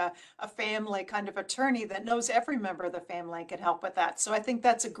 having a family kind of attorney that knows every member of the family and can help with that. So I think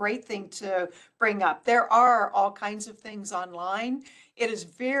that's a great thing to bring up. There are all kinds of things online. It is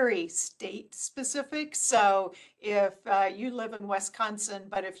very state specific. So if you live in Wisconsin,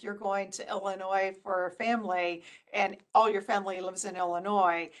 but if you're going to Illinois for a family and all your family lives in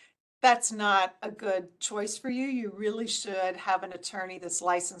Illinois, that's not a good choice for you. You really should have an attorney that's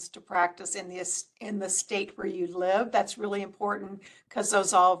licensed to practice in the state where you live. That's really important because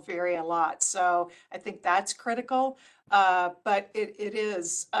those all vary a lot. So I think that's critical. But it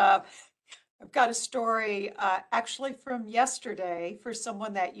is. I've got a story actually from yesterday for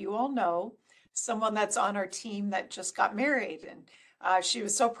someone that you all know, someone that's on our team that just got married. And she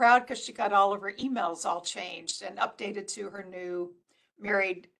was so proud because she got all of her emails all changed and updated to her new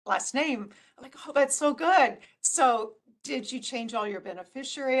married last name. I'm like, oh, that's so good. So did you change all your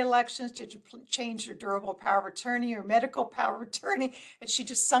beneficiary elections? Did you change your durable power of attorney, your medical power of attorney? And she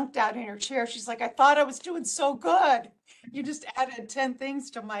just sunk down in her chair. She's like, I thought I was doing so good. You just added 10 things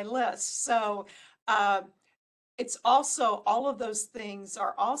to my list. So it's also, all of those things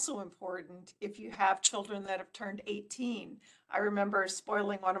are also important if you have children that have turned 18. I remember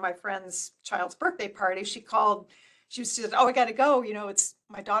spoiling one of my friend's child's birthday party. She said, oh, I got to go. It's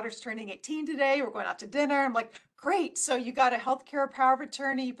my daughter's turning 18 today. We're going out to dinner. I'm like, great. So you got a healthcare power of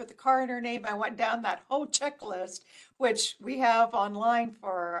attorney. You put the car in her name. I went down that whole checklist, which we have online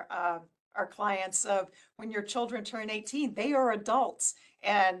for our clients of when your children turn 18, they are adults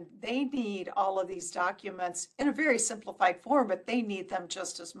and they need all of these documents in a very simplified form, but they need them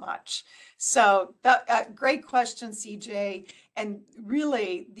just as much. So great question, CJ. And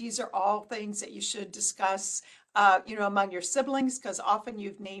really, these are all things that you should discuss among your siblings, because often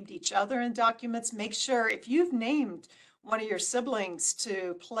you've named each other in documents. Make sure if you've named one of your siblings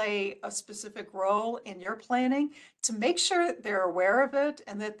to play a specific role in your planning, to make sure they're aware of it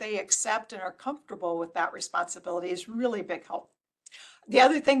and that they accept and are comfortable with that responsibility is really big help. The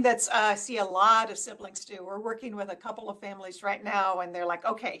other thing that's I see a lot of siblings do, we're working with a couple of families right now, and they're like,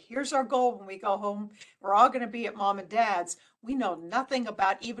 okay, here's our goal when we go home. We're all going to be at mom and dad's. We know nothing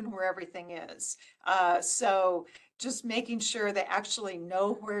about even where everything is. So just making sure they actually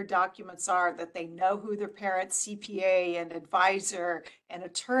know where documents are, that they know who their parent CPA and advisor and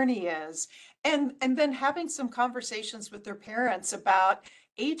attorney is, and then having some conversations with their parents about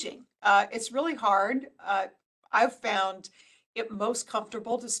aging. It's really hard. I've found it most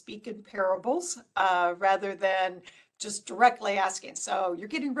comfortable to speak in parables rather than just directly asking. So you're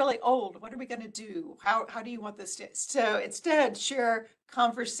getting really old. What are we going to do? How do you want this to? So instead, share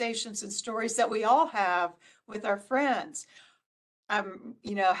conversations and stories that we all have with our friends.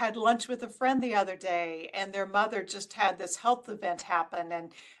 Had lunch with a friend the other day, and their mother just had this health event happen,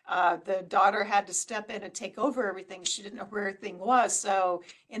 and the daughter had to step in and take over everything. She didn't know where everything was. So,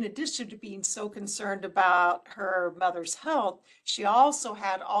 in addition to being so concerned about her mother's health, she also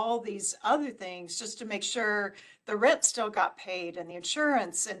had all these other things just to make sure the rent still got paid and the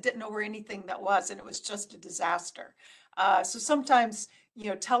insurance, and didn't know where anything that was, and it was just a disaster. So sometimes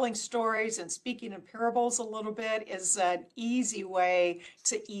telling stories and speaking in parables a little bit is an easy way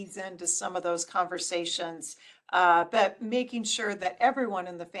to ease into some of those conversations. But making sure that everyone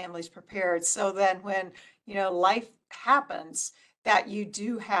in the family is prepared. So then when, life happens, that you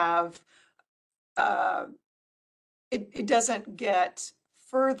do have, uh, it doesn't get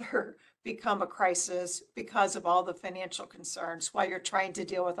further become a crisis because of all the financial concerns while you're trying to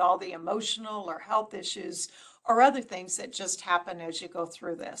deal with all the emotional or health issues or other things that just happen as you go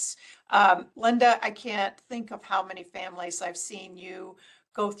through this. Linda, I can't think of how many families I've seen you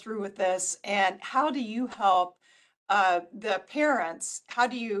go through with this. And how do you help the parents? How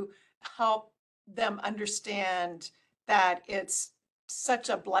do you help them understand that it's such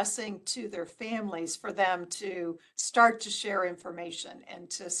a blessing to their families for them to start to share information and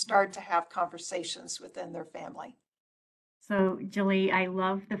to start to have conversations within their family? So, Julie, I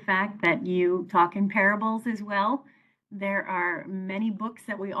love the fact that you talk in parables as well. There are many books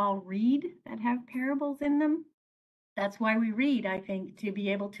that we all read that have parables in them. That's why we read, I think, to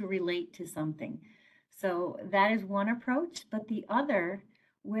be able to relate to something. So that is one approach. But the other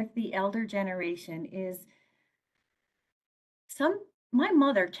with the elder generation is some my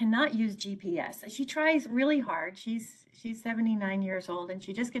mother cannot use GPS. She tries really hard. She's 79 years old and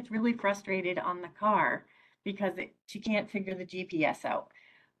she just gets really frustrated on the car because she can't figure the GPS out.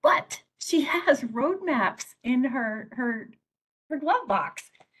 But she has road maps in her glove box.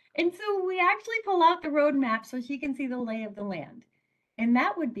 And so we actually pull out the road map so she can see the lay of the land. And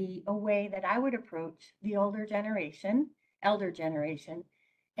that would be a way that I would approach the elder generation,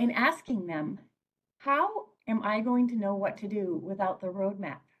 and asking them, how am I going to know what to do without the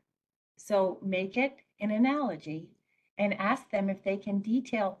roadmap? So make it an analogy and ask them if they can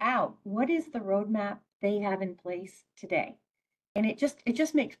detail out what is the roadmap they have in place today. And it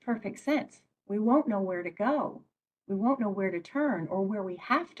just makes perfect sense. We won't know where to go. We won't know where to turn or where we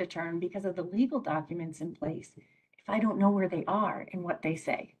have to turn because of the legal documents in place if I don't know where they are and what they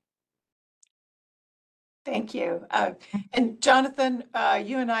say. Thank you. And Jonathan,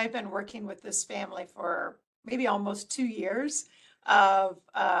 you and I have been working with this family for maybe almost 2 years of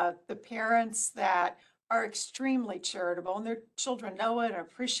the parents that are extremely charitable and their children know it and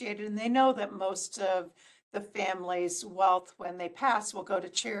appreciate it. And they know that most of the family's wealth when they pass will go to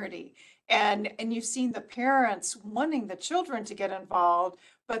charity. And you've seen the parents wanting the children to get involved,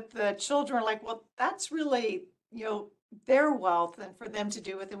 but the children are like, well, that's really, their wealth and for them to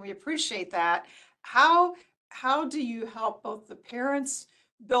do with, and we appreciate that. How how do you help both the parents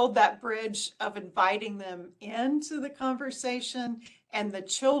build that bridge of inviting them into the conversation and the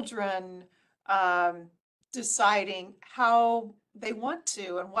children um, deciding how they want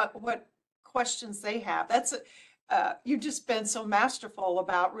to and what questions they have? You've just been so masterful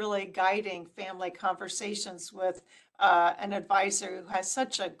about really guiding family conversations with an advisor who has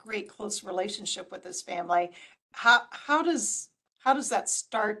such a great close relationship with his family. How does that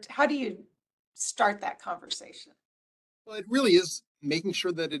start? How do you start that conversation? Well, it really is making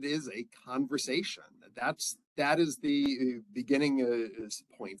sure that it is a conversation. That is the beginning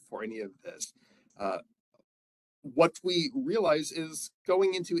point for any of this. Uh, what we realize is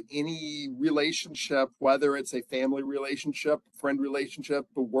going into any relationship, whether it's a family relationship, friend relationship,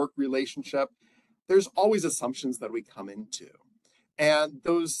 a work relationship, there's always assumptions that we come into. And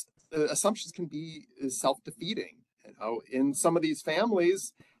those assumptions can be self-defeating. In some of these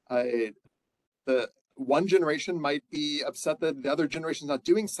families, the one generation might be upset that the other generation is not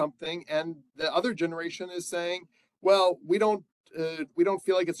doing something, and the other generation is saying, well, we don't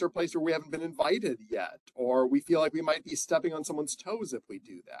feel like it's our place, or we haven't been invited yet, or we feel like we might be stepping on someone's toes if we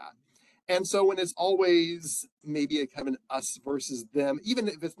do that. And so when it's always maybe a kind of an us versus them, even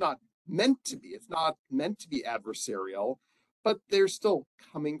if it's not meant to be, it's not meant to be adversarial, but they're still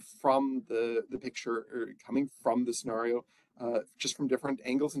coming from the picture, or coming from the scenario, just from different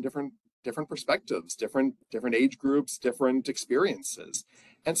angles and different perspectives, different age groups, different experiences.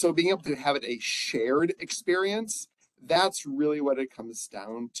 And so being able to have it a shared experience, that's really what it comes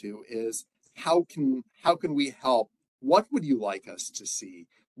down to, is how can we help What would you like us to see?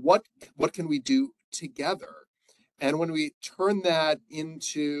 What can we do together? And when we turn that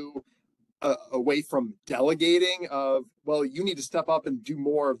into away from delegating of, well, you need to step up and do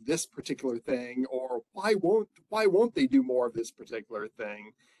more of this particular thing, or why won't they do more of this particular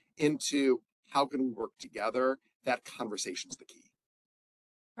thing, into how can we work together? That conversation's the key.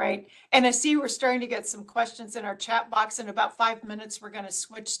 Right. And I see we're starting to get some questions in our chat box. In about 5 minutes, we're going to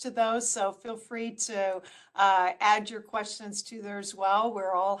switch to those. So feel free to add your questions to there as well.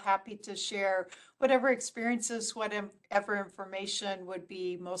 We're all happy to share whatever experiences, whatever information would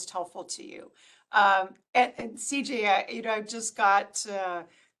be most helpful to you. And CJ, I just got to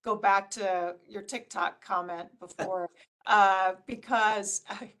go back to your TikTok comment before because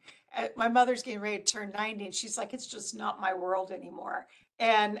my mother's getting ready to turn 90 and she's like, it's just not my world anymore.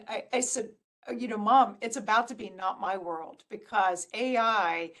 And I said, Mom, it's about to be not my world because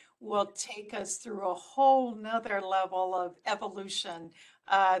AI will take us through a whole nother level of evolution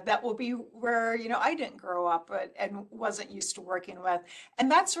that will be where, I didn't grow up and wasn't used to working with.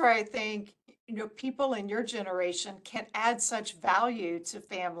 And that's where I think, people in your generation can add such value to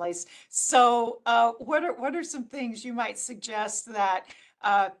families. So what are some things you might suggest that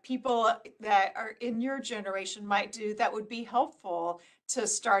people that are in your generation might do that would be helpful to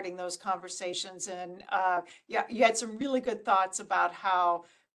starting those conversations? And yeah, you had some really good thoughts about how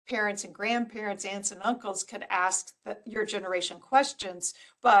parents and grandparents, aunts and uncles could ask your generation questions.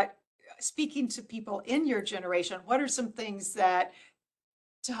 But speaking to people in your generation, what are some things that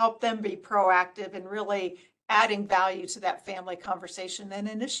to help them be proactive and really adding value to that family conversation and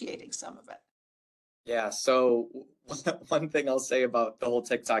initiating some of it? Yeah, so one thing I'll say about the whole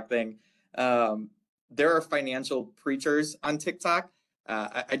TikTok thing, there are financial preachers on TikTok.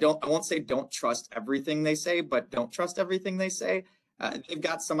 I won't say don't trust everything they say, but don't trust everything they say. They've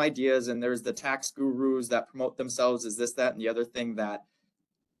got some ideas, and there's the tax gurus that promote themselves as this, that, and the other thing that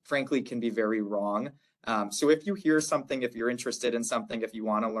frankly can be very wrong. So if you hear something, if you're interested in something, if you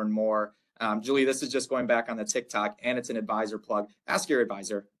want to learn more, Julie, this is just going back on the TikTok, and it's an advisor plug. Ask your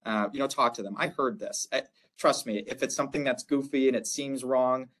advisor, talk to them. I heard this. Trust me, if it's something that's goofy and it seems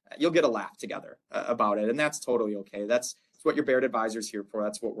wrong, you'll get a laugh together about it. And that's totally okay. That's what your Baird advisor's here for.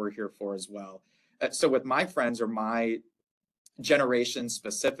 That's what we're here for as well. So with my friends or my generation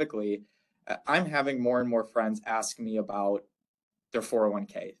specifically, I'm having more and more friends ask me about their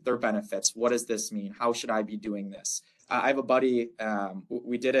 401k, their benefits. What does this mean? How should I be doing this? I have a buddy,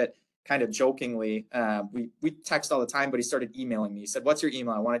 we did it kind of jokingly. We text all the time, but he started emailing me. He said, what's your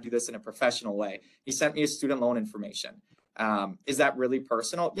email? I want to do this in a professional way. He sent me his student loan information. Is that really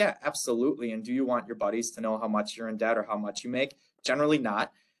personal? Yeah, absolutely. And do you want your buddies to know how much you're in debt or how much you make? Generally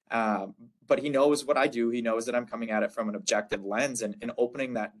not. But he knows what I do. He knows that I'm coming at it from an objective lens and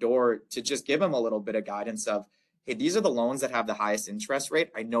opening that door to just give him a little bit of guidance of, hey, these are the loans that have the highest interest rate.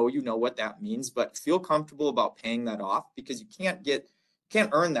 I know you know what that means, but feel comfortable about paying that off because you can't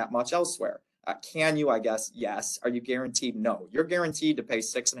earn that much elsewhere. Can you? I guess yes. Are you guaranteed? No. You're guaranteed to pay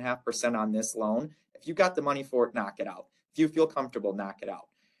 6.5% on this loan. If you got the money for it, knock it out. If you feel comfortable, knock it out.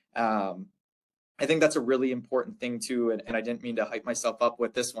 I think that's a really important thing too, and I didn't mean to hype myself up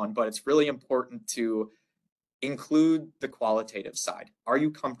with this one, but it's really important to include the qualitative side. Are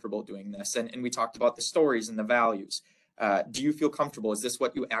you comfortable doing this? And we talked about the stories and the values. Do you feel comfortable? Is this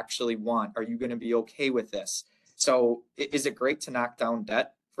what you actually want? Are you going to be okay with this? So is it great to knock down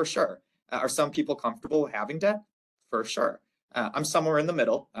debt? For sure. Are some people comfortable having debt? For sure. I'm somewhere in the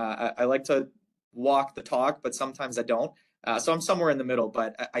middle. I like to walk the talk, but sometimes I don't. So I'm somewhere in the middle,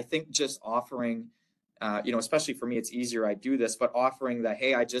 but I think just offering especially for me, it's easier. I do this, but offering that,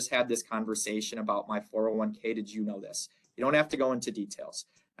 hey, I just had this conversation about my 401k. Did you know this? You don't have to go into details.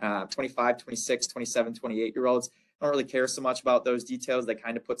 25, 26, 27, 28-year-olds don't really care so much about those details. They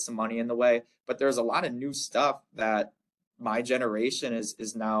kind of put some money in the way, but there's a lot of new stuff that my generation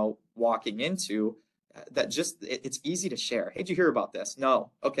is now walking into that just, it's easy to share. Hey, did you hear about this?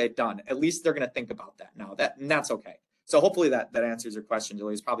 No. Okay, done. At least they're going to think about that now. And that's okay. So hopefully that answers your question,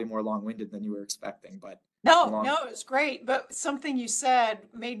 Julie. It's probably more long-winded than you were expecting, but No, it's great. But something you said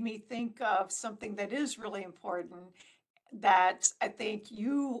made me think of something that is really important that I think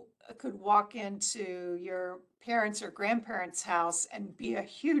you could walk into your parents' or grandparents' house and be a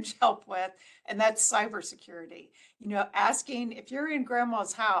huge help with, and that's cybersecurity. Asking if you're in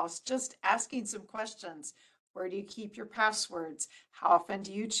grandma's house, just asking some questions. Where do you keep your passwords? How often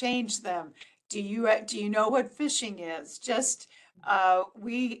do you change them? Do you know what phishing is? Just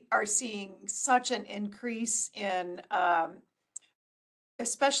we are seeing such an increase in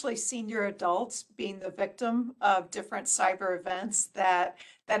especially senior adults being the victim of different cyber events, that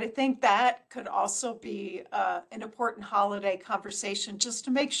I think that could also be an important holiday conversation, just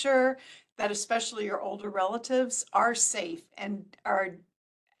to make sure that especially your older relatives are safe and are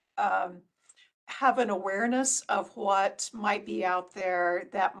um, have an awareness of what might be out there,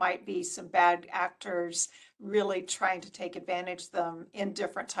 that might be some bad actors really trying to take advantage of them in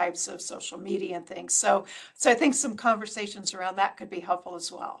different types of social media and things. So I think some conversations around that could be helpful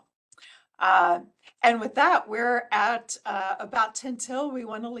as well. And with that, we're at about 10 till. We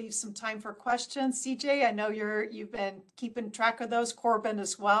want to leave some time for questions. CJ, I know you've been keeping track of those, Corbin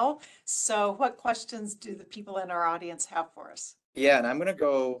as well. So what questions do the people in our audience have for us? Yeah, and I'm going to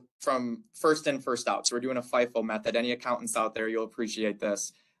go from first in, first out. So we're doing a FIFO method. Any accountants out there, you'll appreciate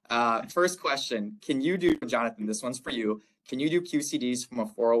this. First question, can you do, Jonathan, this one's for you. Can you do QCDs from a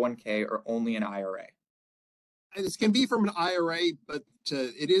 401k or only an IRA? This can be from an IRA, but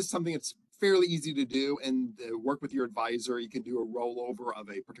it is something that's fairly easy to do, and work with your advisor. You can do a rollover of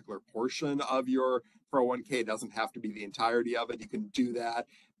a particular portion of your 401k. It doesn't have to be the entirety of it. You can do that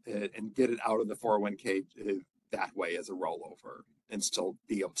and get it out of the 401k that way as a rollover, and still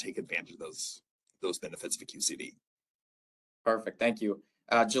be able to take advantage of those benefits of a QCD. Perfect, thank you.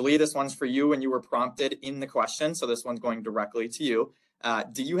 Julie, this one's for you, and you were prompted in the question, so this one's going directly to you.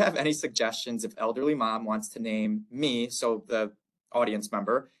 Do you have any suggestions if elderly mom wants to name me, so the audience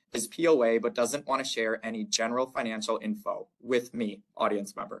member, is POA, but doesn't want to share any general financial info with me,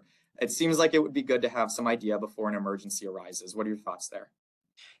 audience member? It seems like it would be good to have some idea before an emergency arises. What are your thoughts there?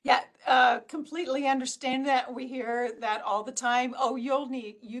 Yeah, completely understand that. We hear that all the time. Oh,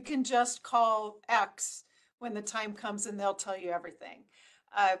 you can just call X when the time comes and they'll tell you everything.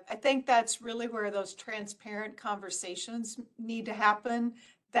 I think that's really where those transparent conversations need to happen,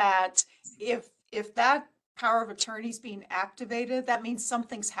 that if that power of attorney is being activated, that means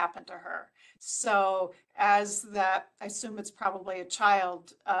something's happened to her. So as that, I assume it's probably a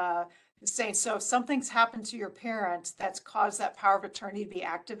child, saying, so if something's happened to your parent that's caused that power of attorney to be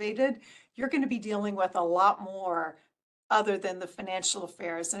activated, you're going to be dealing with a lot more other than the financial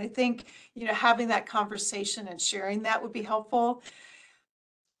affairs. And I think, having that conversation and sharing that would be helpful.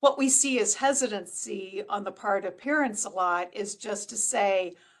 What we see as hesitancy on the part of parents a lot is just to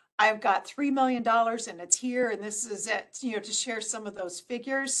say, I've got $3 million and it's here and this is it, to share some of those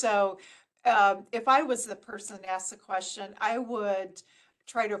figures. So if I was the person that asked the question, I would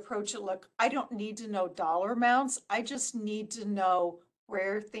try to approach it, look, I don't need to know dollar amounts. I just need to know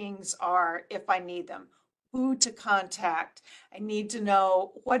where things are if I need them, who to contact. I need to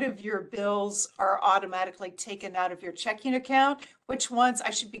know what of your bills are automatically taken out of your checking account, which ones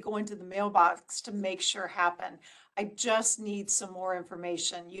I should be going to the mailbox to make sure happen. I just need some more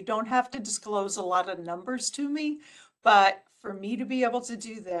information. You don't have to disclose a lot of numbers to me, but for me to be able to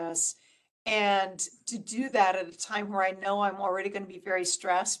do this, and to do that at a time where I know I'm already going to be very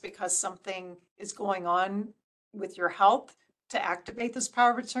stressed because something is going on with your health, to activate this power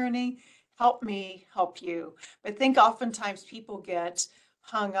of attorney, help me help you. But I think oftentimes people get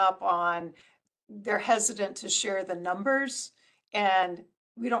hung up on, they're hesitant to share the numbers, and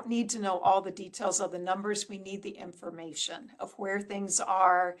we don't need to know all the details of the numbers. We need the information of where things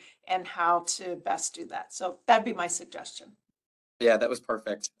are and how to best do that. So that'd be my suggestion. Yeah, that was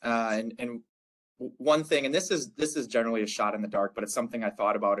perfect. And one thing, and this is generally a shot in the dark, but it's something I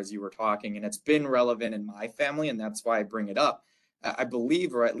thought about as you were talking, and it's been relevant in my family, and that's why I bring it up. I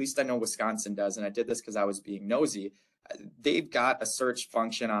believe, or at least I know Wisconsin does, and I did this because I was being nosy. They've got a search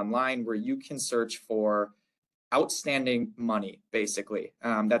function online where you can search for outstanding money, basically,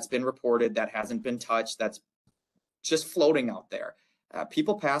 that's been reported, that hasn't been touched, that's just floating out there.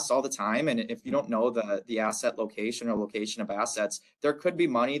 People pass all the time, and if you don't know the asset location or location of assets, there could be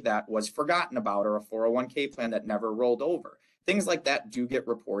money that was forgotten about, or a 401k plan that never rolled over. Things like that do get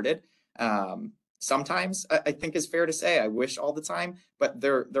reported. Sometimes, I think is fair to say. I wish all the time, but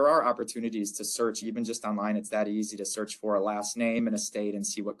there are opportunities to search, even just online. It's that easy to search for a last name and a state and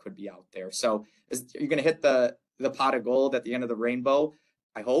see what could be out there. So are you going to hit the pot of gold at the end of the rainbow?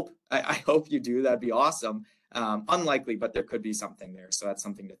 I hope. I hope you do. That'd be awesome. Unlikely, but there could be something there. So that's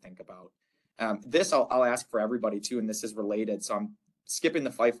something to think about. This I'll ask for everybody too, and this is related. So I'm skipping the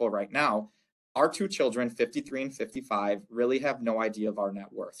FIFO right now. Our two children, 53 and 55, really have no idea of our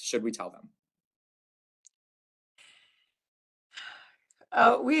net worth. Should we tell them?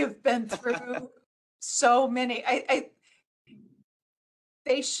 We have been through so many.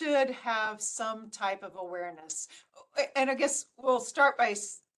 They should have some type of awareness. And I guess we'll start by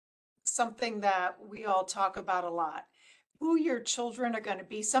something that we all talk about a lot. who your children are going to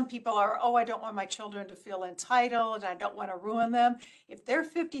be. Some people are, oh, I don't want my children to feel entitled and I don't want to ruin them. If they're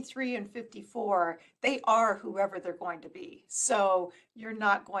 53 and 54, they are whoever they're going to be. So you're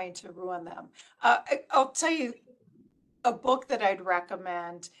not going to ruin them. I'll tell you a book that I'd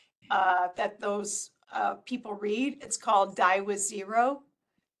recommend that those people read. It's called Die with Zero.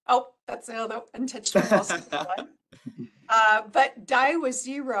 Oh, that's another intentional one. But Die with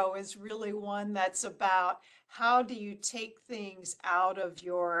Zero is really one that's about how do you take things out of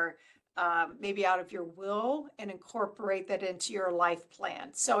your, maybe out of your will and incorporate that into your life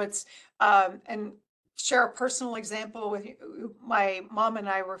plan. So it's, and share a personal example with you. My mom and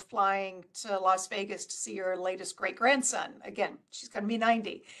I were flying to Las Vegas to see her latest great grandson. Again, she's going to be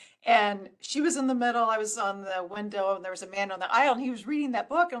 90. And she was in the middle. I was on the window and there was a man on the aisle and he was reading that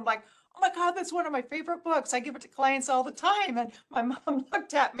book. And I'm like, oh my God, that's one of my favorite books. I give it to clients all the time. And my mom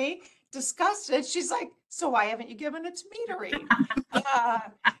looked at me disgusted. She's like, so why haven't you given it to me to read?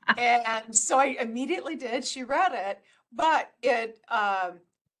 And so I immediately did. She read it, but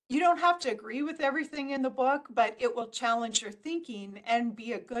you don't have to agree with everything in the book, but it will challenge your thinking and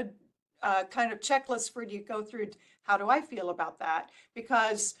be a good kind of checklist for you to go through. How do I feel about that?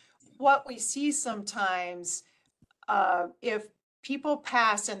 Because what we see sometimes, if people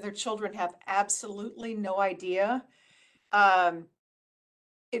pass and their children have absolutely no idea,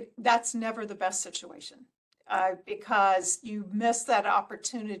 that's never the best situation, because you miss that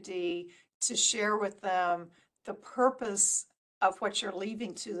opportunity to share with them the purpose of what you're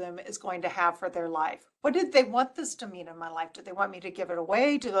leaving to them is going to have for their life. What did they want this to mean in my life? Do they want me to give it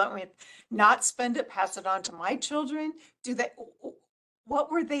away? Do they want me to not spend it, pass it on to my children?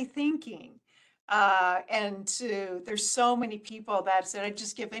 What were they thinking? There's so many people that said, I'd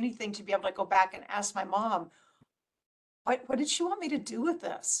just give anything to be able to go back and ask my mom, what did she want me to do with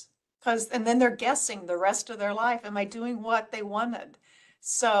this? And then they're guessing the rest of their life. Am I doing what they wanted?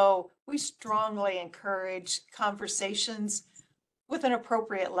 So we strongly encourage conversations with an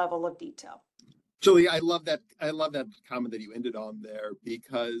appropriate level of detail. Julie, I love that. I love that comment that you ended on there,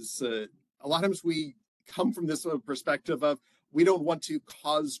 because a lot of times we come from this perspective of we don't want to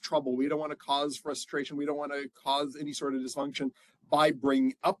cause trouble. We don't want to cause frustration. We don't want to cause any sort of dysfunction by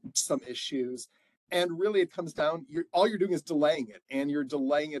bringing up some issues. And really it comes down, all you're doing is delaying it, and you're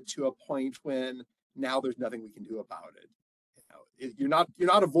delaying it to a point when now there's nothing we can do about it. You're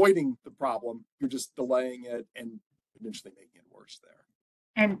not avoiding the problem. You're just delaying it and eventually making it worse there.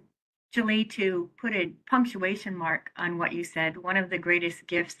 And Julie, to put a punctuation mark on what you said, one of the greatest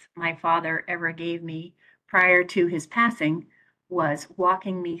gifts my father ever gave me prior to his passing was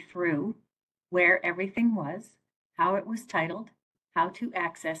walking me through where everything was, how it was titled, how to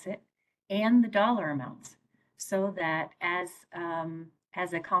access it, and the dollar amounts, so that as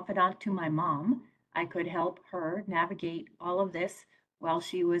a confidant to my mom, I could help her navigate all of this while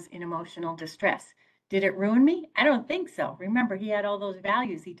she was in emotional distress. Did it ruin me? I don't think so. Remember, he had all those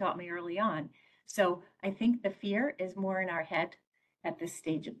values he taught me early on. So I think the fear is more in our head at this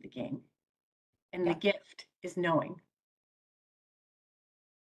stage of the game. And the gift is knowing.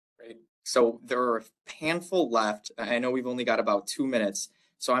 Great. So there are a handful left. I know we've only got about 2 minutes.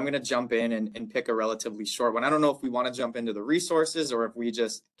 So I'm going to jump in and pick a relatively short one. I don't know if we want to jump into the resources or if we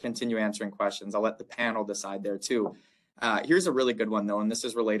just continue answering questions. I'll let the panel decide there too. Here's a really good one though, and this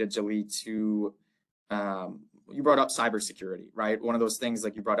is related, Julie, to you brought up cybersecurity, right? One of those things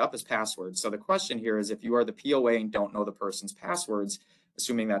like you brought up is passwords. So the question here is, if you are the POA and don't know the person's passwords,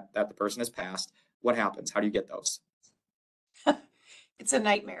 assuming that the person has passed, what happens? How do you get those? It's a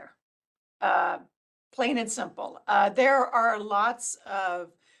nightmare. Plain and simple. There are lots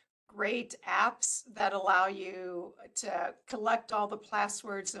of great apps that allow you to collect all the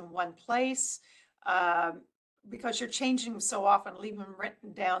passwords in one place. Because you're changing so often, leave them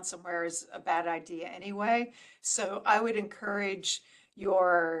written down somewhere is a bad idea anyway. So I would encourage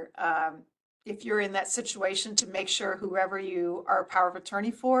if you're in that situation, to make sure whoever you are a power of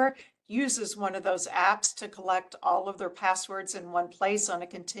attorney for uses one of those apps to collect all of their passwords in one place on a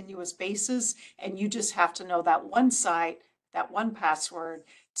continuous basis. And you just have to know that one site, that one password,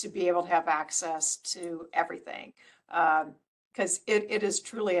 to be able to have access to everything. Because it is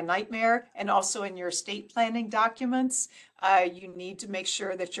truly a nightmare. And also in your estate planning documents, you need to make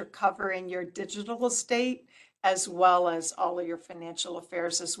sure that you're covering your digital estate as well as all of your financial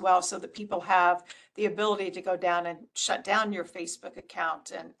affairs as well, so that people have the ability to go down and shut down your Facebook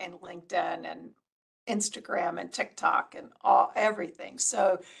account and LinkedIn and Instagram and TikTok and everything.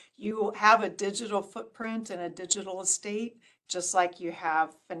 So you have a digital footprint and a digital estate, just like you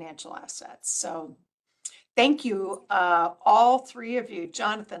have financial assets. So Thank you, all three of you,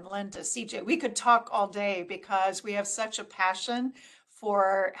 Jonathan, Linda, CJ. We could talk all day because we have such a passion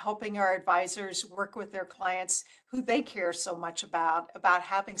for helping our advisors work with their clients who they care so much about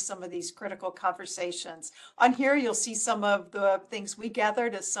having some of these critical conversations. On here, you'll see some of the things we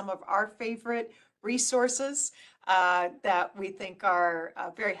gathered as some of our favorite resources that we think are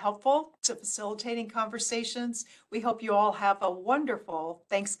very helpful to facilitating conversations. We hope you all have a wonderful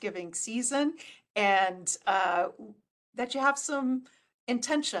Thanksgiving season and that you have some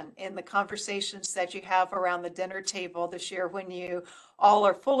intention in the conversations that you have around the dinner table this year when you all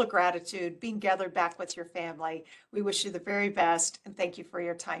are full of gratitude, being gathered back with your family. We wish you the very best and thank you for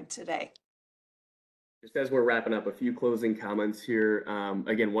your time today. Just as we're wrapping up, a few closing comments here.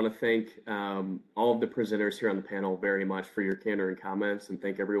 Again, want to thank all of the presenters here on the panel very much for your candor and comments, and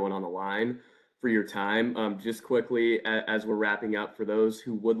thank everyone on the line for your time. Just quickly, as we're wrapping up, for those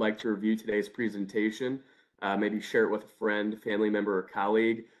who would like to review today's presentation, maybe share it with a friend, family member, or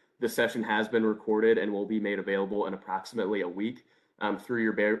colleague. This session has been recorded and will be made available in approximately a week through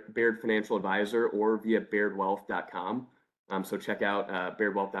your Baird Financial Advisor or via bairdwealth.com. So check out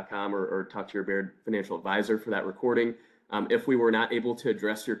bairdwealth.com or talk to your Baird Financial Advisor for that recording. If we were not able to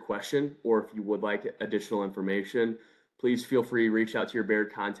address your question, or if you would like additional information, please feel free to reach out to your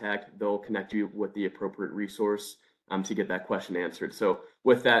Baird contact. They'll connect you with the appropriate resource to get that question answered. So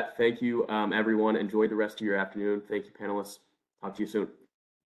with that, thank you, everyone. Enjoy the rest of your afternoon. Thank you, panelists. Talk to you soon.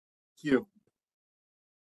 Thank you.